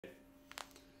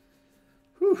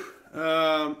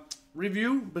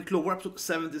Review, but Clover episode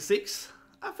 76.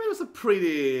 I think it was a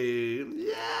pretty,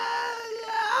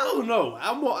 I don't know.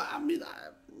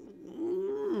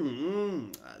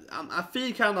 I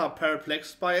feel kind of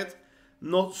perplexed by it.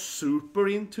 Not super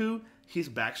into his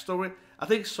backstory. I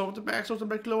think some of the backstories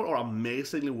in Clover are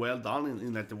amazingly well done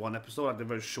in like the one episode. Like they're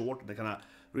very short. They kind of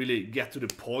really get to the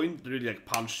point. They really like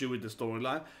punch you with the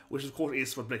storyline, which of course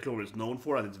is what Black Clover is known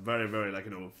for. And it's very, very like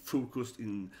focused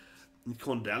in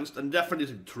condensed, and definitely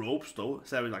some tropes though.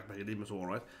 It's like Black Demon so on,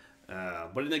 right?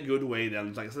 But in a good way.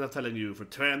 Then, like instead of telling you for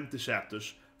 20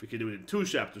 chapters, we can do it in 2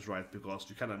 chapters, right? Because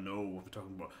you kind of know what we're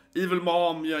talking about. Evil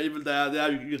mom, yeah, evil dad. Yeah,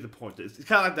 you get the point. It's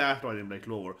kind of like that, right, in Black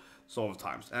Clover, some of the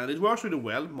times, and it works really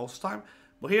well most of the time.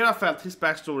 But here I felt his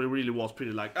backstory really was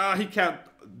pretty like, he can't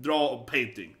draw a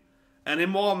painting, and his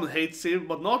mom hates him,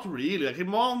 but not really. Like his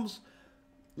mom's.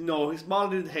 No, his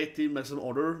mother didn't hate him as some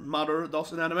other mother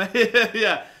does in anime.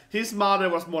 Yeah, his mother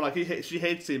was more like she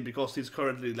hates him because he's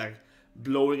currently like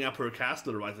blowing up her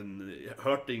castle, right, and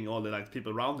hurting all the like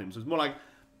people around him. So it's more like,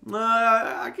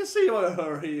 I can see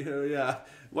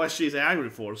what she's angry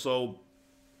for. So,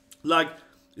 like,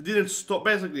 it didn't stop.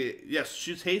 Basically, yes,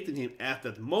 she's hating him at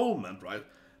that moment, right?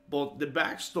 But the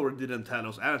backstory didn't tell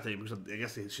us anything because I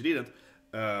guess she didn't.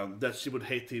 That she would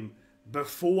hate him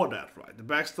before that, right? The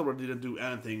backstory didn't do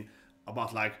anything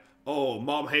about like, oh,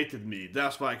 mom hated me,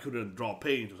 that's why I couldn't draw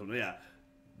paint or something. Yeah,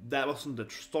 that wasn't the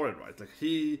story, right? Like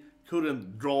he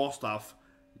couldn't draw stuff,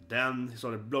 then he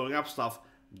started blowing up stuff,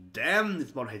 then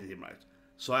his mother hated him, right?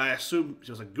 So I assume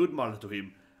she was a good mother to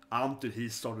him until he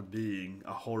started being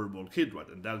a horrible kid, right?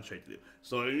 And then she hated him.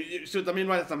 So you see what I mean,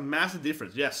 right? That's a massive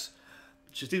difference. Yes,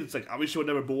 she still it's like, I wish she were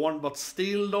never born, but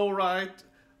still though, right?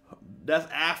 That's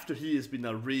after he has been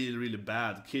a really, really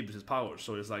bad kid with his powers.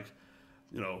 So it's like,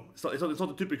 it's not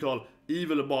the typical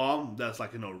evil mom that's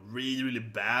like, really, really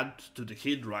bad to the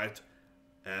kid, right?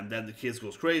 And then the kid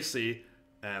goes crazy,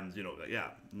 and,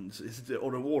 it's the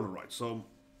other order, right? So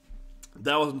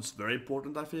that wasn't very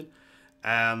important, I feel.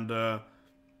 And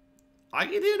I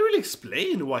didn't really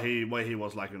explain why he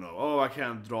was like, I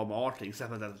can't draw my art,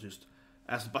 except that just,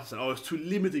 as Buzz said, it's too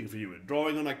limiting for you.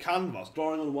 Drawing on a canvas,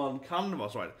 drawing on one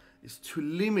canvas, right? It's too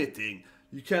limiting.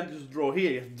 You can't just draw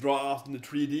here. You have to draw out in the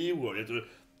 3D world. You have to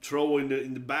throw in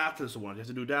the battle and so on. You have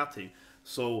to do that thing.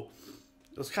 So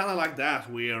it's kind of like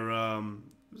that, where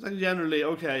it's like generally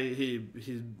okay.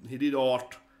 He did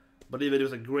art, but even he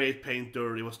was a great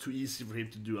painter. It was too easy for him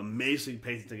to do amazing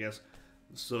painting, I guess.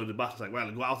 So the Buzz was like,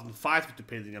 well, go out and fight with the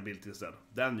painting ability instead.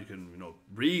 Then you can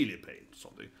really paint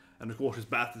something. And of course his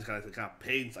battle is kind of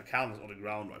paints a canvas on the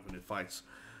ground, right, when he fights.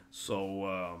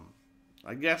 So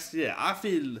I guess, yeah, I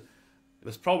feel it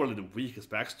was probably the weakest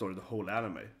backstory of the whole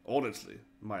anime, honestly,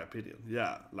 in my opinion.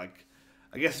 Yeah, like,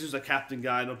 I guess it's just a captain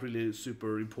guy, not really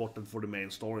super important for the main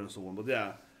story and so on, but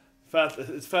yeah,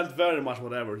 it felt very much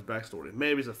whatever his backstory.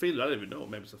 Maybe it's a filler, I don't even know,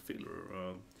 maybe it's a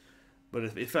filler, but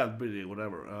it felt really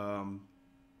whatever,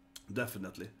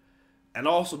 definitely. And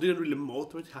also didn't really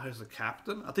motivate how he's a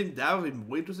captain. I think that would be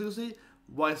more interesting to see.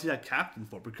 Why is he a captain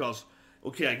for? Because,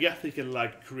 okay, I guess he can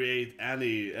like create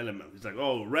any element. It's like,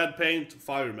 oh, red paint,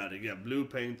 fire magic, yeah, blue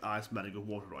paint, ice magic, or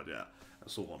water, right, yeah, and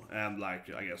so on. And like,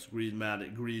 I guess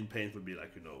green paint would be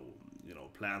like,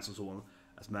 plants and so on,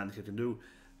 as magic can do,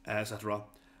 etc.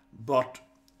 But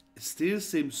it still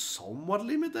seems somewhat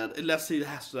limited, unless he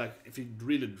has to, like, if he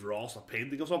really draws a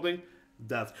painting or something,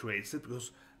 that creates it,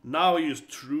 because now he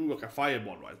just threw like a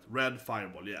fireball, right? Red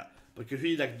fireball, yeah. But can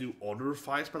he like do other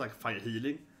fire spells, like fire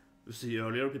healing? You see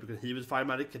earlier, people can heal with fire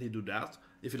magic. Can he do that?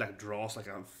 If he like draws like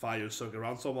a fire circle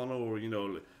around someone, or is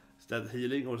that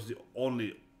healing, or is it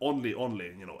only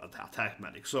attack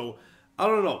magic? So I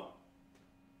don't know.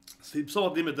 Seems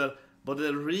somewhat limited, but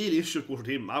the real issue with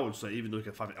him, I would say, even though he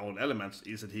can fight all elements,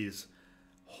 is that he's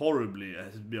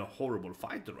been a horrible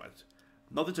fighter, right?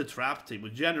 Not that it's a trap team,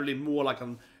 but generally more like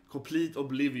a complete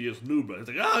oblivious noob. It's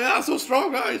like, oh yeah, so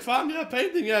strong, oh, it's fun, yeah,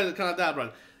 painting, yeah, kind of that, right?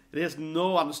 And he has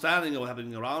no understanding of what's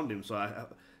happening around him, so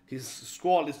his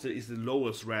squad is the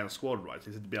lowest ranked squad, right?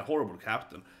 He's to be a horrible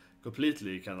captain,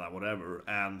 completely kind of whatever,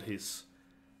 and his,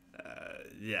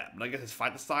 but I guess his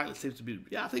fighting style seems to be,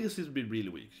 I think it seems to be really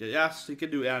weak. Yes, he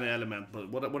can do any element, but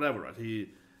whatever, right?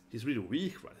 He's really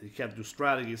weak, right? He can't do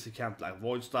strategies, he can't like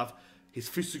avoid stuff. His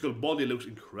physical body looks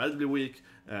incredibly weak.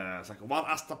 It's like one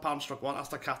Asta punch, like one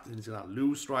Asta cut, and he's gonna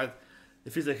lose, right?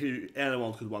 It feels like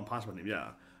anyone could one punch on him,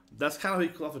 yeah. That's kind of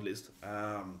equal off at least.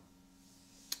 But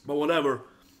whatever.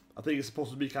 I think it's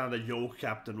supposed to be kind of the yoke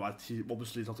captain, right? He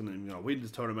obviously is not going to win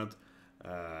this tournament.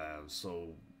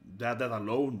 So that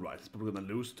alone, right? He's probably gonna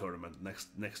lose the tournament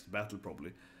next battle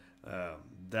probably.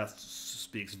 That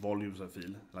speaks volumes, I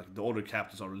feel. Like, the other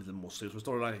captains are a little more serious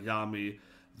for storyline. Like Yami,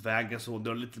 Vang, and so on,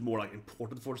 they're a little more like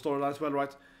important for the storyline as well,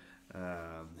 right?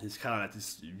 He's kind of like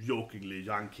this jokingly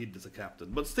young kid as a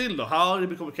captain. But still, though, how did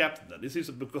he become a captain then? This is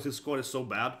because his squad is so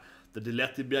bad that they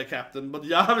let him be a captain. But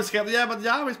Yami's captain, yeah, but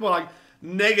Yami's more like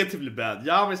negatively bad.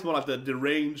 Yami's more like the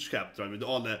deranged captain, right? With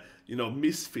all the,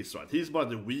 misfits, right? He's more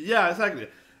like yeah, exactly.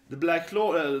 The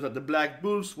the Black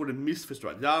Bulls were the misfits,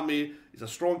 right? Yami is a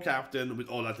strong captain with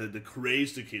all like the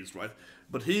crazy kids, right?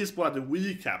 But he's more like the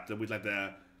weak captain with like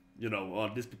the,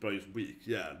 these people are just weak.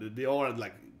 Yeah, they are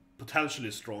like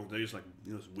potentially strong. They're just like,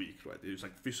 weak, right? They're just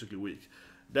like physically weak.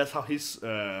 That's how his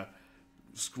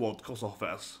squad comes off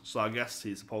as. So I guess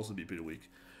he's supposed to be pretty weak.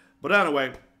 But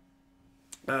anyway,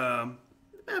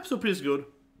 episode pretty good.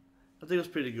 I think it was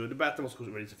pretty good. The battle was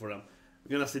really easy for them.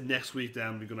 We're gonna see next week.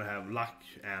 Then we're gonna have Luck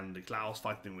and Klaus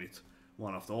fighting with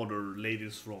one of the other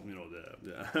ladies from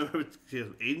the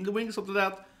in the wing, something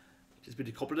like that. It's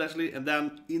pretty copied actually. And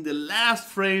then in the last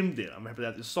frame there, I'm happy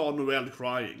that you saw Noelle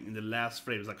crying in the last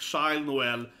frame. It's like child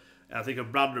Noelle, and I think her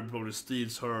brother probably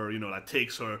steals her, like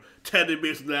takes her teddy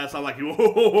bears and that. So I'm like,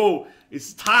 whoa,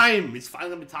 it's time. It's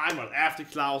finally time. Right after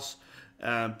Klaus,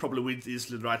 probably wins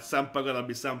easily, right? Senpai gonna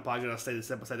be Senpai, gonna stay the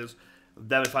Senpai status.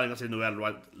 Then we're finally gonna see Noelle,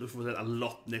 right? Look for that a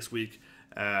lot next week.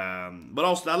 But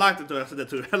also, I like it too. I said that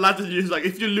too. I like to use like,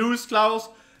 if you lose Klaus,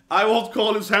 I won't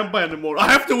call him Senpai anymore.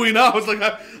 I have to win now. It's like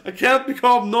I can't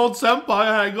become non-Senpai.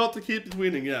 I got to keep it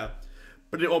winning, yeah.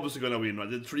 But they're obviously gonna win, right?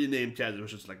 The 3 named characters,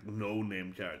 which is like no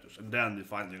named characters, and then they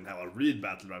finally gonna have a real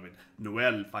battle, right? With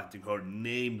Noelle fighting her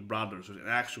named brothers, which is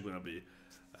actually gonna be.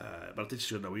 But I think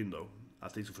she's gonna win though. I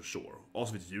think so for sure.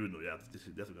 Also with Juno, yeah, this is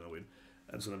definitely gonna win.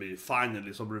 And it's gonna be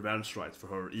finally some revenge, right, for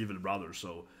her evil brother.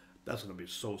 So that's gonna be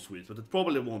so sweet. But it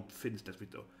probably won't finish next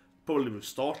week though. Probably will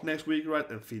start next week, right,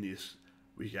 and finish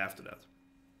week after that.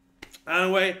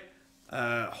 Anyway,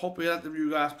 hope you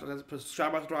guys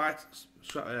subscribe, right,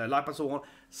 like and so on.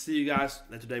 See you guys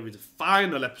today with the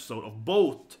final episode of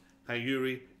both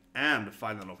Kaguri and the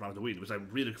final of Round the Wind, which I'm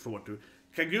really looking forward to.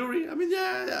 Kaguri, I mean,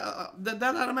 that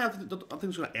anime, I think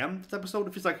it's gonna end this episode.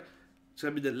 It feels like it's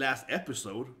gonna be the last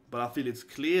episode, but I feel it's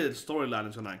clear the storyline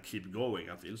is gonna keep going.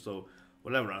 I feel so.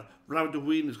 Whatever. Round the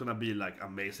Wind is gonna be like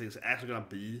amazing. It's actually gonna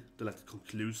be the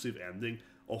conclusive ending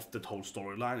of the whole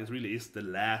storyline. It really is the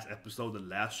last episode, the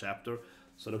last chapter.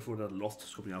 So look for that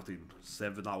Lost coming out in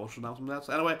 7 hours from now.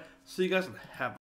 So anyway, see you guys and have